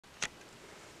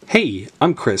Hey,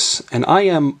 I'm Chris, and I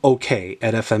am okay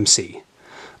at FMC.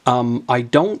 I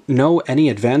don't know any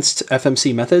advanced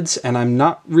FMC methods, and I'm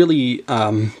not really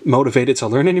motivated to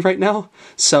learn any right now,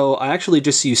 so I actually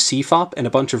just use CFOP and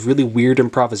a bunch of really weird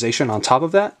improvisation on top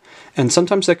of that, and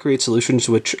sometimes that creates solutions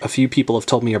which a few people have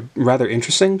told me are rather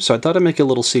interesting, so I thought I'd make a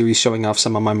little series showing off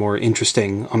some of my more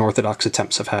interesting, unorthodox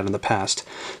attempts I've had in the past.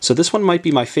 So this one might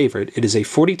be my favorite. It is a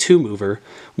 42 mover,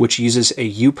 which uses a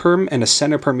U-Perm and a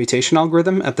center permutation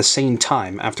algorithm at the same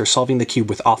time after solving the cube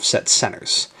with offset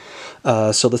centers.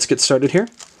 So let's get started here.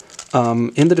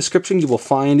 In the description you will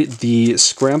find the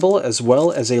Scramble as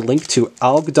well as a link to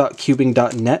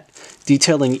alg.cubing.net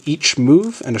detailing each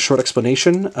move and a short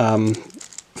explanation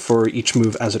for each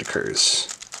move as it occurs.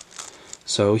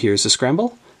 So here's the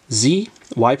Scramble, Z,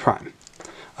 Y prime.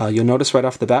 You'll notice right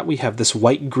off the bat we have this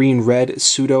white, green, red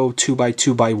pseudo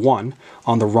 2x2x1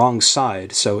 on the wrong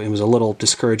side, so it was a little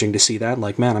discouraging to see that,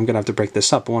 like, man, I'm going to have to break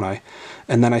this up, won't I?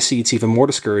 And then I see it's even more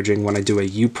discouraging when I do a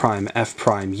U prime, F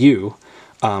prime, U,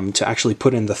 to actually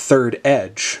put in the third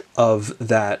edge of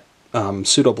that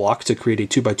pseudo block to create a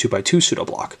 2x2x2 pseudo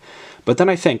block. But then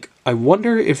I think, I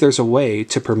wonder if there's a way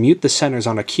to permute the centers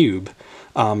on a cube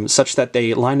such that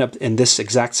they line up in this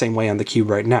exact same way on the cube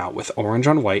right now, with orange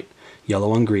on white,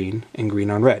 yellow on green, and green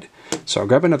on red. So I'll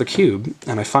grab another cube,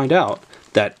 and I find out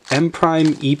that M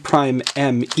prime, E prime,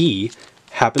 M, E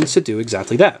happens to do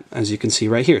exactly that, as you can see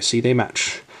right here. See, they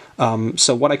match.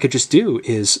 So what I could just do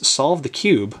is solve the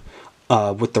cube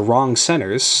with the wrong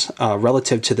centers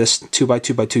relative to this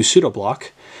 2x2x2 pseudo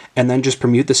block, and then just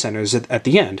permute the centers at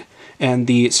the end. And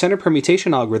the center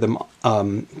permutation algorithm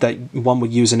that one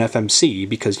would use in FMC,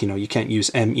 because you can't use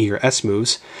M, E, or S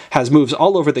moves, has moves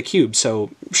all over the cube,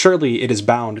 so surely it is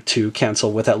bound to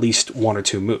cancel with at least one or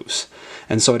two moves.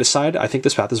 And so I decide I think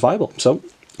this path is viable. So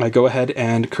I go ahead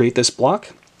and create this block,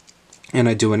 and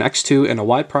I do an X2 and a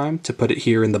Y prime to put it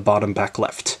here in the bottom back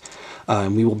left.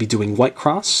 And we will be doing white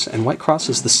cross, and white cross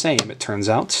is the same, it turns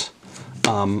out,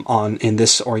 in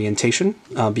this orientation,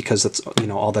 because that's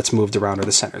all that's moved around are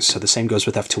the centers. So the same goes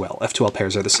with F2L. F2L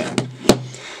pairs are the same.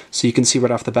 So you can see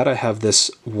right off the bat I have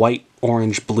this white,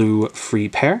 orange, blue free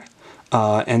pair.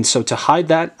 And so to hide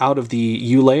that out of the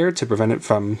U layer, to prevent it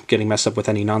from getting messed up with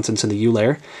any nonsense in the U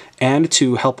layer, and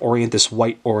to help orient this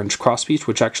white-orange crosspiece,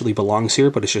 which actually belongs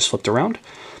here but it's just flipped around,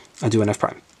 I do an F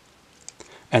prime.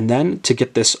 And then to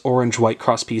get this orange-white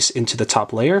crosspiece into the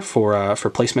top layer for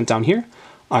placement down here,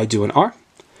 I do an R.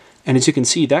 And as you can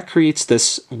see, that creates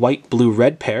this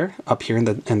white-blue-red pair up here in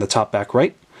the top back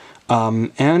right.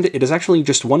 And it is actually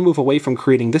just one move away from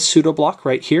creating this pseudo block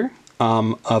right here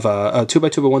of a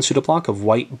 2x2x1 pseudo block of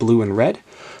white, blue, and red.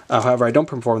 However, I don't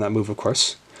perform that move, of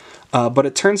course. But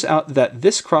it turns out that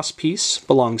this cross piece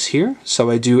belongs here, so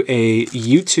I do a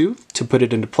U2 to put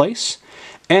it into place.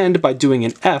 And by doing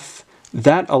an F,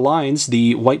 that aligns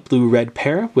the white-blue-red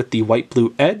pair with the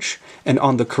white-blue edge, and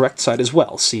on the correct side as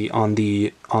well. See, on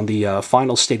the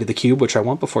final state of the cube, which I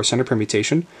want before center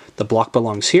permutation, the block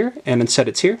belongs here, and instead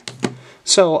it's here.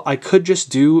 So I could just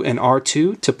do an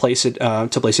R2 to place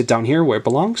it down here where it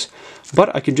belongs,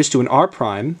 but I can just do an R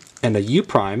prime and a U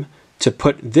prime to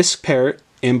put this pair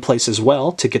in place as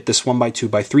well to get this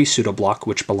 1x2x3 pseudo block,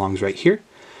 which belongs right here.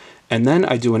 And then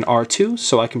I do an R2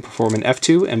 so I can perform an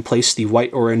F2 and place the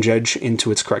white-orange edge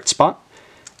into its correct spot,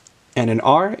 and an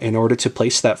R in order to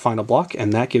place that final block,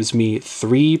 and that gives me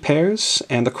 3 pairs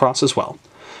and the cross as well.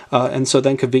 And so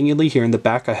then conveniently here in the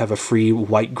back I have a free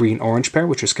white, green, orange pair,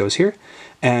 which just goes here.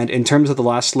 And in terms of the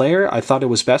last layer, I thought it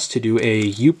was best to do a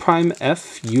U prime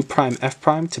F, U prime F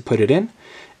prime to put it in,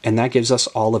 and that gives us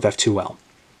all of F2L.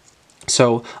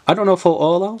 So I don't know full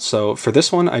OLL, so for this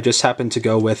one I just happened to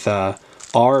go with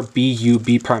R, B, U,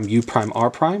 B prime, U prime, R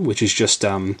prime, which is just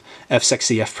F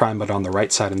sexy F prime, but on the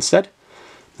right side instead.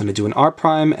 Then I do an R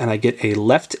prime, and I get a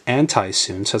left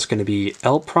anti-soon, so it's going to be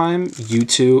L prime,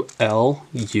 U2, L,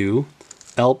 U,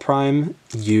 L prime,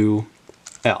 U,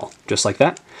 L, just like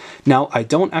that. Now, I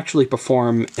don't actually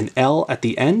perform an L at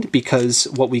the end because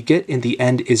what we get in the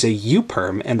end is a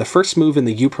U-Perm, and the first move in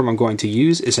the U-Perm I'm going to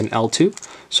use is an L2,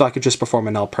 so I could just perform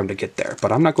an L-Perm to get there.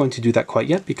 But I'm not going to do that quite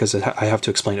yet because I have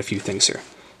to explain a few things here.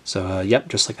 So, yep,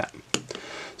 just like that.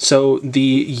 So the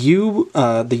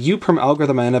U-Perm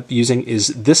algorithm I end up using is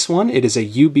this one. It is a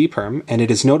U-B-Perm, and it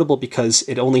is notable because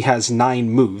it only has 9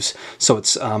 moves. So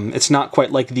it's not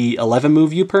quite like the 11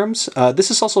 move U-Perms. This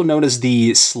is also known as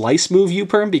the slice move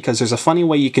U-Perm because there's a funny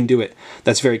way you can do it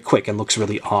that's very quick and looks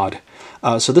really odd.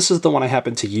 So this is the one I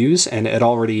happen to use, and it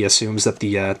already assumes that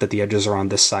the edges are on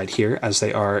this side here as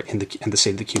they are in the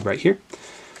state of the cube right here.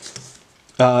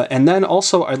 And then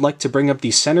also I'd like to bring up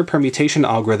the center permutation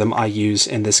algorithm I use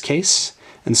in this case.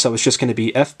 And so it's just going to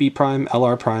be FB prime,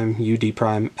 LR prime, UD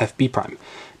prime, FB prime.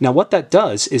 Now what that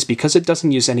does is, because it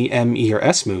doesn't use any M, E, or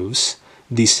S moves,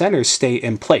 the centers stay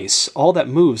in place. All that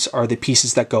moves are the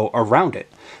pieces that go around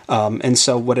it. And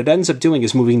so what it ends up doing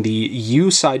is moving the U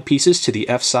side pieces to the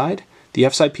F side, the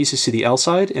F side pieces to the L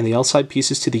side, and the L side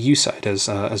pieces to the U side,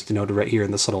 as denoted right here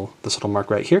in this little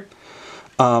mark right here.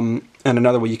 And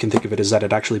another way you can think of it is that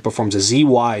it actually performs a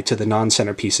ZY to the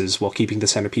non-center pieces while keeping the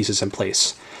center pieces in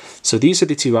place. So these are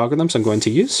the two algorithms I'm going to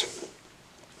use.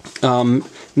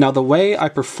 Now the way I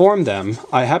perform them,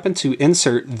 I happen to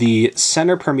insert the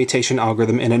center permutation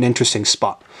algorithm in an interesting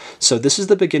spot. So this is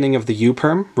the beginning of the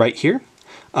U-Perm right here.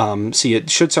 See, it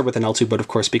should start with an L2, but of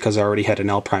course, because I already had an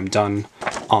L prime done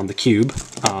on the cube,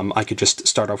 I could just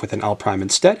start off with an L prime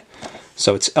instead.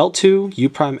 So it's L2, U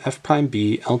prime, F prime,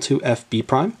 B, L2, F, B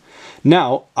prime.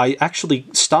 Now, I actually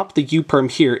stop the U-Perm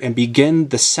here and begin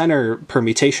the center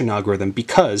permutation algorithm,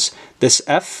 because this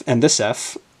F and this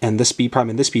B prime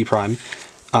and this B prime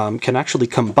can actually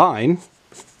combine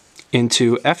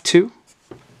into F2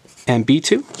 and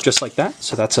B2, just like that.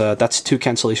 So that's two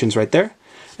cancellations right there.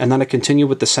 And then I continue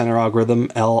with the center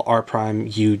algorithm, L, R prime,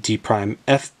 U, D prime,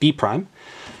 F, B prime.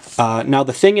 Now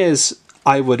the thing is,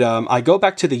 I go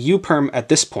back to the U-Perm at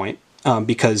this point,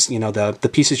 because the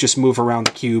pieces just move around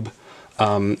the cube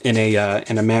in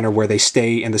a manner where they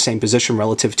stay in the same position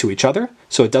relative to each other,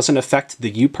 so it doesn't affect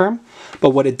the U-Perm. But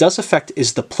what it does affect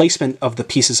is the placement of the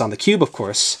pieces on the cube, of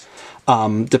course,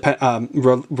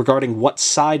 regarding what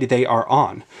side they are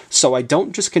on. So I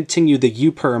don't just continue the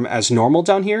U-Perm as normal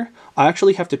down here. I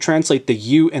actually have to translate the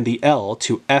U and the L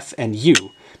to F and U,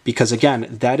 because again,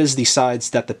 that is the sides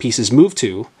that the pieces move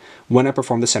to when I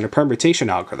perform the center permutation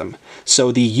algorithm.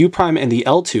 So the U prime and the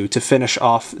L2 to finish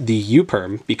off the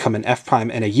U-Perm become an F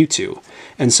prime and a U2.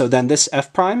 And so then this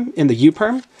F prime in the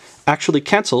U-Perm actually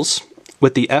cancels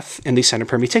with the F in the center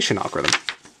permutation algorithm.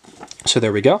 So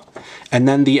there we go. And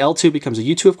then the L2 becomes a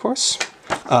U2, of course.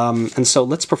 And so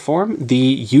let's perform the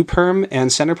U-Perm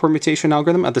and center permutation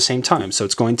algorithm at the same time. So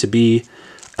it's going to be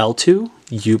L2,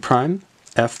 U prime,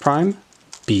 F prime,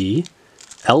 B,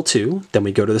 L2, then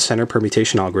we go to the center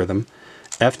permutation algorithm,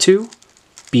 F2,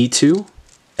 B2,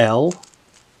 L,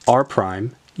 R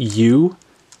prime, U,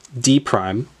 D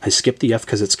prime, I skipped the F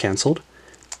because it's canceled,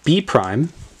 B prime,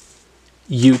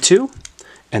 U2,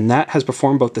 and that has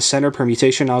performed both the center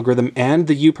permutation algorithm and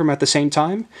the U-Perm at the same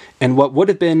time, and what would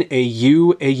have been a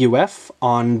U, AUF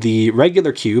on the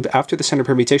regular cube after the center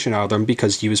permutation algorithm,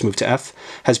 because U has moved to F,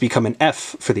 has become an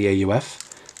F for the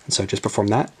AUF, and so just perform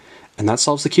that. And that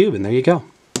solves the cube, and there you go.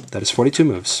 That is 42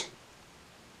 moves.